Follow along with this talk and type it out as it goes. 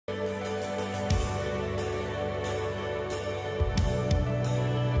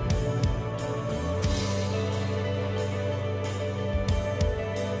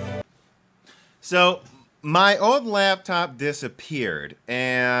So my old laptop disappeared,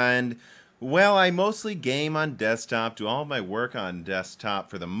 and well, I mostly game on desktop, do all of my work on desktop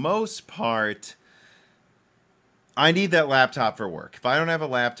for the most part. I need that laptop for work. If I don't have a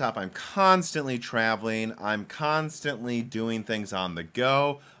laptop, I'm constantly traveling. I'm constantly doing things on the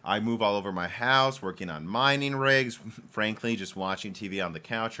go. I move all over my house, working on mining rigs, frankly, just watching TV on the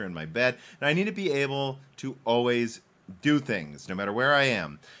couch or in my bed. And I need to be able to always do things, no matter where I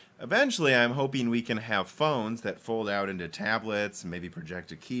am. Eventually, I'm hoping we can have phones that fold out into tablets, maybe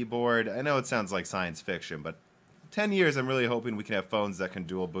project a keyboard. I know it sounds like science fiction, but 10 years, I'm really hoping we can have phones that can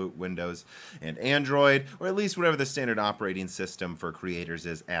dual boot Windows and Android, or at least whatever the standard operating system for creators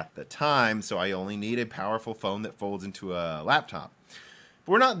is at the time, so I only need a powerful phone that folds into a laptop.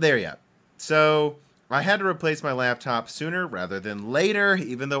 But we're not there yet. So I had to replace my laptop sooner rather than later,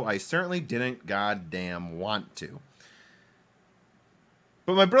 even though I certainly didn't goddamn want to.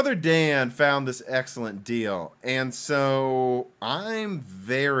 But my brother Dan found this excellent deal, and so I'm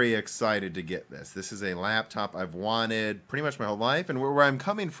very excited to get this. This is a laptop I've wanted pretty much my whole life, and where I'm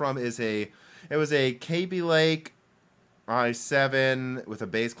coming from is it was a Kaby Lake i7 with a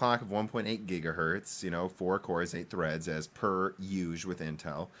base clock of 1.8 gigahertz, 4 cores, 8 threads, as per usual with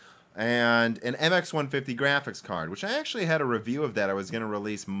Intel, and an MX150 graphics card, which I actually had a review of that I was going to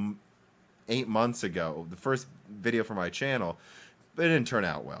release 8 months ago, the first video for my channel. But it didn't turn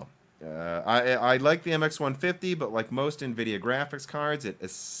out well. I like the MX150, but like most NVIDIA graphics cards, it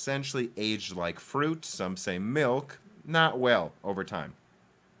essentially aged like fruit, some say milk, not well over time.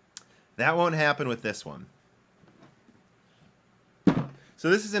 That won't happen with this one. So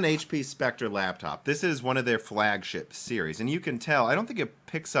this is an HP Spectre laptop. This is one of their flagship series, and you can tell, I don't think it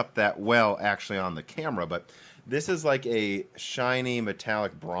picks up that well actually on the camera, but this is like a shiny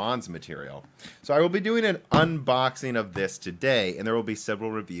metallic bronze material. So I will be doing an unboxing of this today, and there will be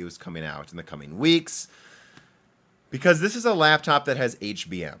several reviews coming out in the coming weeks, because this is a laptop that has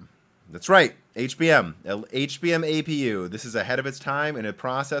HBM. That's right, HBM, HBM APU. This is ahead of its time, and a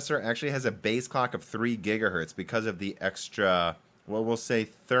processor actually has a base clock of 3 gigahertz because of the extra, well, we'll say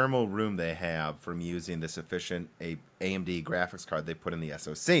thermal room they have from using this efficient AMD graphics card they put in the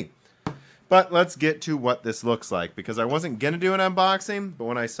SoC. But let's get to what this looks like, because I wasn't going to do an unboxing, but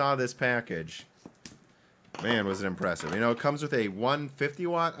when I saw this package, man, was it impressive. It comes with a 150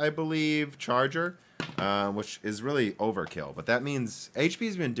 watt, I believe, charger, which is really overkill. But that means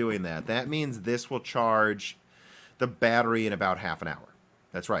HP's been doing that. That means this will charge the battery in about half an hour.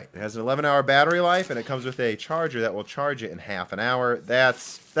 That's right. It has an 11-hour battery life, and it comes with a charger that will charge it in half an hour.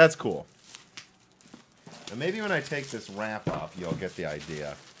 That's cool. And maybe when I take this wrap off, you'll get the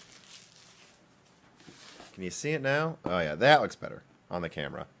idea. Can you see it now? Oh yeah, that looks better on the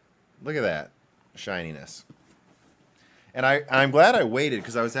camera. Look at that shininess. And I'm glad I waited,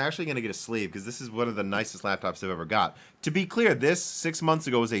 because I was actually going to get a sleeve, because this is one of the nicest laptops I've ever got. To be clear, this 6 months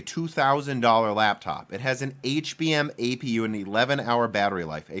ago was a $2,000 laptop. It has an HBM APU and an 11-hour battery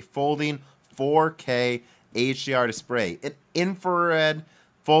life, a folding 4K HDR display, an infrared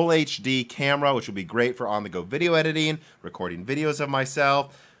full HD camera, which will be great for on-the-go video editing, recording videos of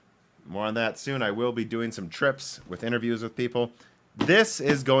myself. More on that soon. I will be doing some trips with interviews with people. This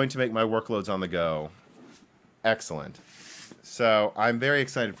is going to make my workloads on the go excellent. So I'm very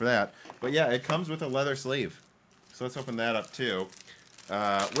excited for that. But yeah, it comes with a leather sleeve. So let's open that up too.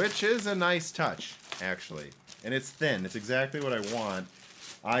 Which is a nice touch, actually. And it's thin. It's exactly what I want.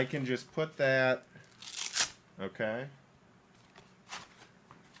 I can just put that... Okay.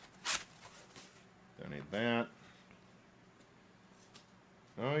 Don't need that.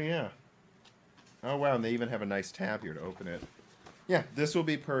 Oh, yeah. Oh, wow, and they even have a nice tab here to open it. Yeah, this will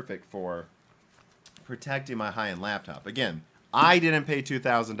be perfect for protecting my high-end laptop. Again, I didn't pay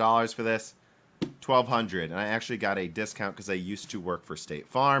 $2,000 for this, $1,200, and I actually got a discount because I used to work for State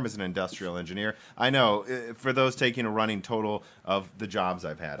Farm as an industrial engineer. I know, for those taking a running total of the jobs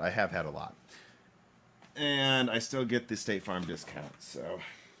I've had, I have had a lot. And I still get the State Farm discount, so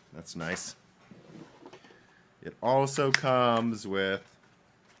that's nice. It also comes with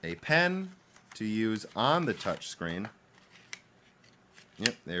a pen to use on the touch screen.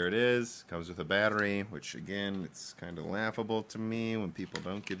 Yep, there it is. Comes with a battery, which again, it's kind of laughable to me when people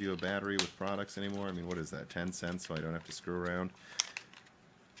don't give you a battery with products anymore. I mean, what is that, 10 cents, so I don't have to screw around?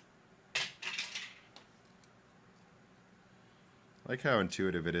 I like how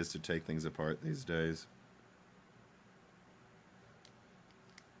intuitive it is to take things apart these days.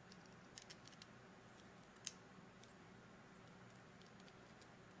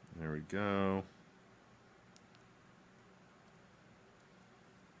 There we go.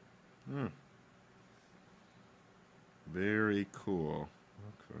 Very cool.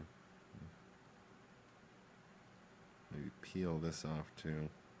 Okay. Maybe peel this off too.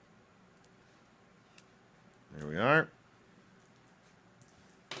 There we are.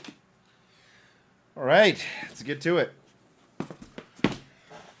 All right, let's get to it.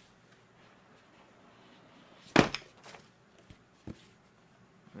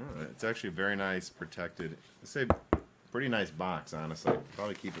 It's actually a very nice protected, let's say pretty nice box, honestly.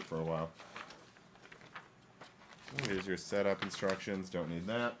 Probably keep it for a while. Here's your setup instructions. Don't need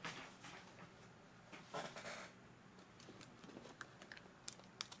that.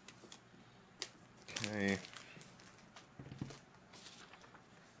 Okay.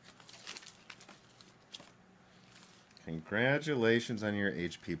 Congratulations on your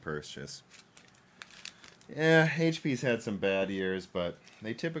HP purchase. Yeah, HP's had some bad years, but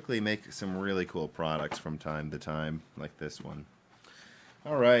they typically make some really cool products from time to time, like this one.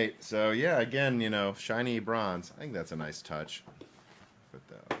 Alright, so yeah, again, you know, shiny bronze. I think that's a nice touch. Put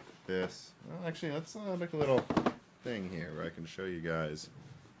that like this. Well, actually, let's make a little thing here where I can show you guys.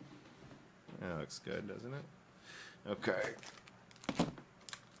 That looks good, doesn't it? Okay.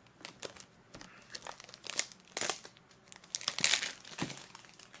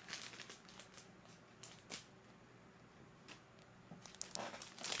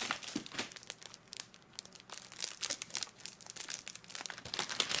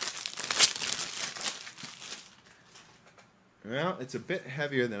 Well, it's a bit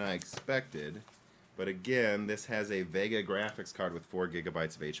heavier than I expected, but again, this has a Vega graphics card with 4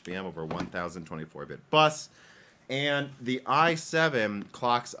 gigabytes of HBM over 1024-bit bus, and the i7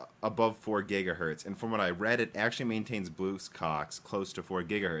 clocks above 4 gigahertz, and from what I read, it actually maintains boost clocks close to 4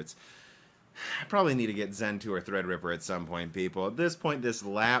 gigahertz. I probably need to get Zen 2 or Threadripper at some point, people. At this point, this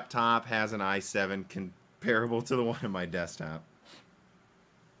laptop has an i7 comparable to the one in my desktop.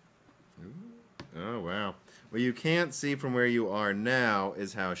 Ooh. Oh, wow. What you can't see from where you are now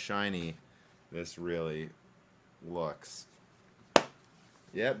is how shiny this really looks.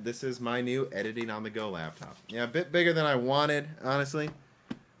 Yep, this is my new editing on the go laptop. Yeah, a bit bigger than I wanted, honestly.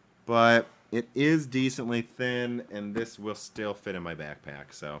 But it is decently thin, and this will still fit in my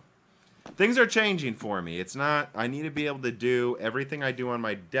backpack, so things are changing for me. It's not, I need to be able to do everything I do on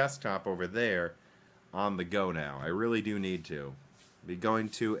my desktop over there on the go now. I really do need to. Be going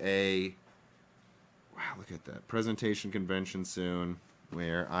to a, wow, look at that, presentation convention soon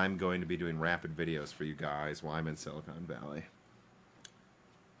where I'm going to be doing rapid videos for you guys while I'm in Silicon Valley.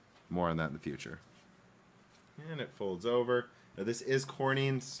 More on that in the future. And it folds over. Now this is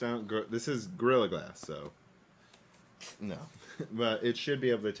Corning stone, this is Gorilla Glass, so no. But it should be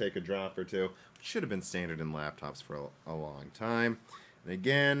able to take a drop or two. It should have been standard in laptops for a long time. And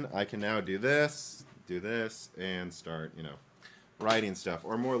again, I can now do this, and start, you know, writing stuff.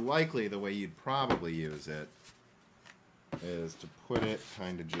 Or more likely, the way you'd probably use it is to put it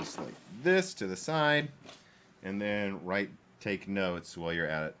kind of just like this to the side, and then take notes while you're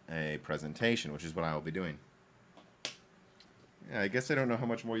at a presentation, which is what I will be doing. Yeah, I guess I don't know how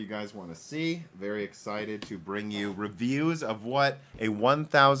much more you guys want to see. Very excited to bring you reviews of what a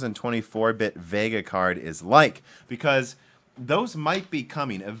 1024-bit Vega card is like, because those might be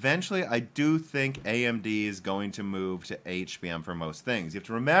coming. Eventually, I do think AMD is going to move to HBM for most things. You have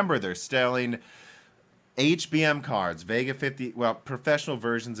to remember they're selling HBM cards, Vega 50, well, professional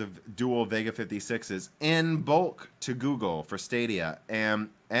versions of dual Vega 56s in bulk to Google for Stadia. And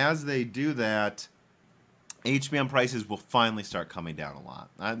as they do that, HBM prices will finally start coming down a lot.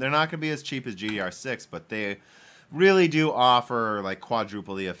 They're not going to be as cheap as GDR6, but they really do offer like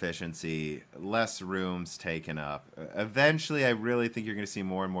quadruple the efficiency, less rooms taken up. Eventually, I really think you're going to see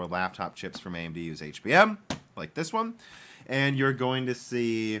more and more laptop chips from AMD use HBM, like this one. And you're going to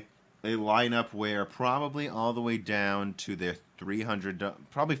see a lineup where probably all the way down to their $300,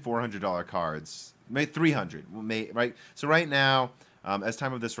 probably $400 cards, maybe $300, right? So right now, as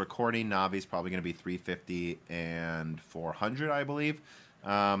time of this recording, Navi's probably going to be $350 and $400, I believe.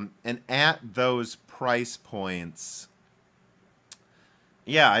 And at those price points,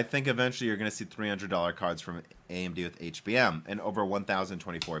 yeah, I think eventually you're going to see $300 cards from AMD with HBM and over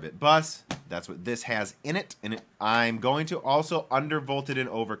 1024-bit bus. That's what this has in it. And I'm going to also undervolt it and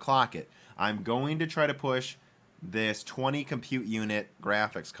overclock it. I'm going to try to push this 20 compute unit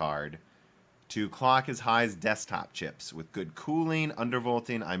graphics card to clock as high as desktop chips with good cooling,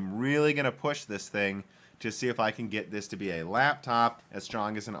 undervolting. I'm really going to push this thing to see if I can get this to be a laptop as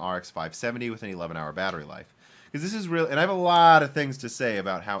strong as an RX 570 with an 11-hour battery life. Because this is real, and I have a lot of things to say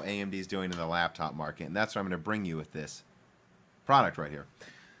about how AMD is doing in the laptop market, and that's what I'm going to bring you with this product right here.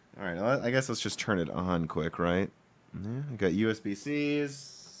 All right, I guess let's just turn it on quick, right? Yeah, I got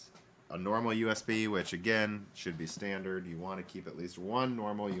USB-Cs, a normal USB, which again should be standard. You want to keep at least one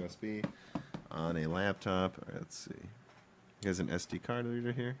normal USB on a laptop. All right, let's see. Has an SD card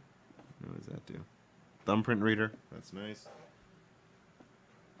reader here. What does that do? Thumbprint reader. That's nice.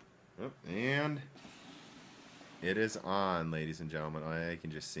 Oh, and it is on, ladies and gentlemen. Oh, you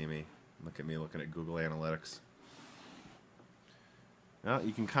can just see me. Look at me looking at Google Analytics. Well,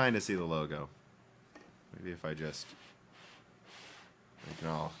 you can kind of see the logo. Maybe if I just... I can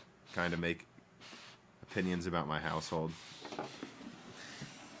all kind of make opinions about my household.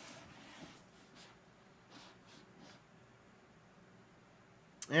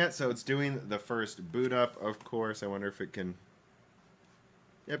 Yeah, so it's doing the first boot up, of course. I wonder if it can...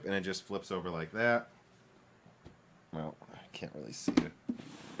 Yep, and it just flips over like that. Well, I can't really see it. There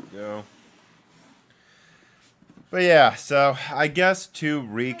we go. But yeah, so I guess to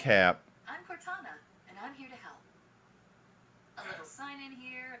recap... I'm Cortana, and I'm here to help. A little sign in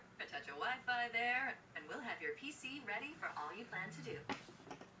here, a touch of Wi-Fi there, and we'll have your PC ready for all you plan to do.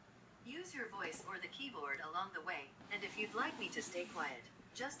 Use your voice or the keyboard along the way, and if you'd like me to stay quiet,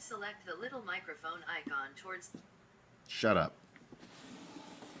 just select the little microphone icon towards... Shut up.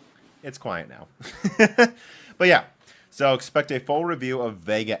 It's quiet now. But yeah, so expect a full review of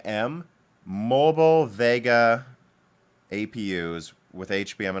Vega M, mobile Vega APUs with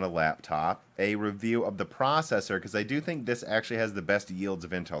HBM and a laptop, a review of the processor, because I do think this actually has the best yields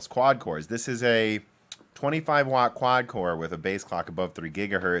of Intel's quad cores. This is a 25-watt quad core with a base clock above 3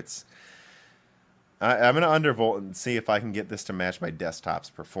 gigahertz. I'm going to undervolt and see if I can get this to match my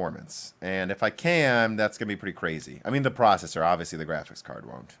desktop's performance. And if I can, that's going to be pretty crazy. I mean, the processor, obviously the graphics card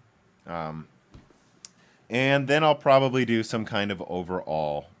won't. And then I'll probably do some kind of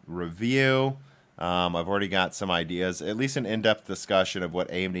overall review. I've already got some ideas, at least an in-depth discussion of what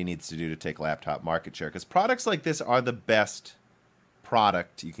AMD needs to do to take laptop market share. Because products like this are the best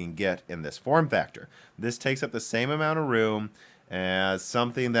product you can get in this form factor. This takes up the same amount of room as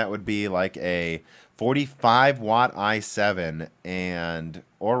something that would be like a 45-watt i7 and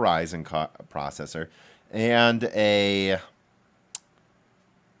or Ryzen processor and a,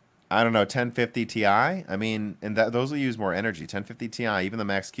 I don't know, 1050 Ti. I mean, and those will use more energy. 1050 Ti, even the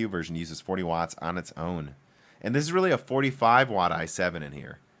Max Q version uses 40 watts on its own. And this is really a 45-watt i7 in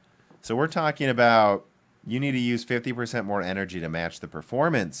here. So we're talking about you need to use 50% more energy to match the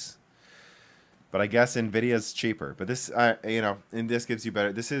performance. But I guess NVIDIA's cheaper. But this, you know, and this gives you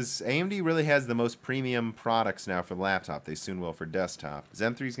better. This is, AMD really has the most premium products now for the laptop. They soon will for desktop.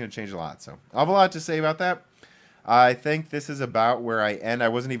 Zen 3 is going to change a lot. So I have a lot to say about that. I think this is about where I end. I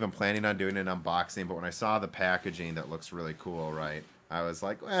wasn't even planning on doing an unboxing, but when I saw the packaging that looks really cool, right, I was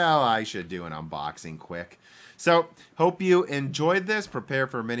like, well, I should do an unboxing quick. So, hope you enjoyed this. Prepare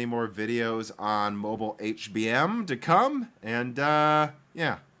for many more videos on mobile HBM to come. And,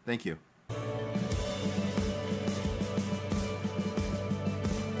 yeah, thank you.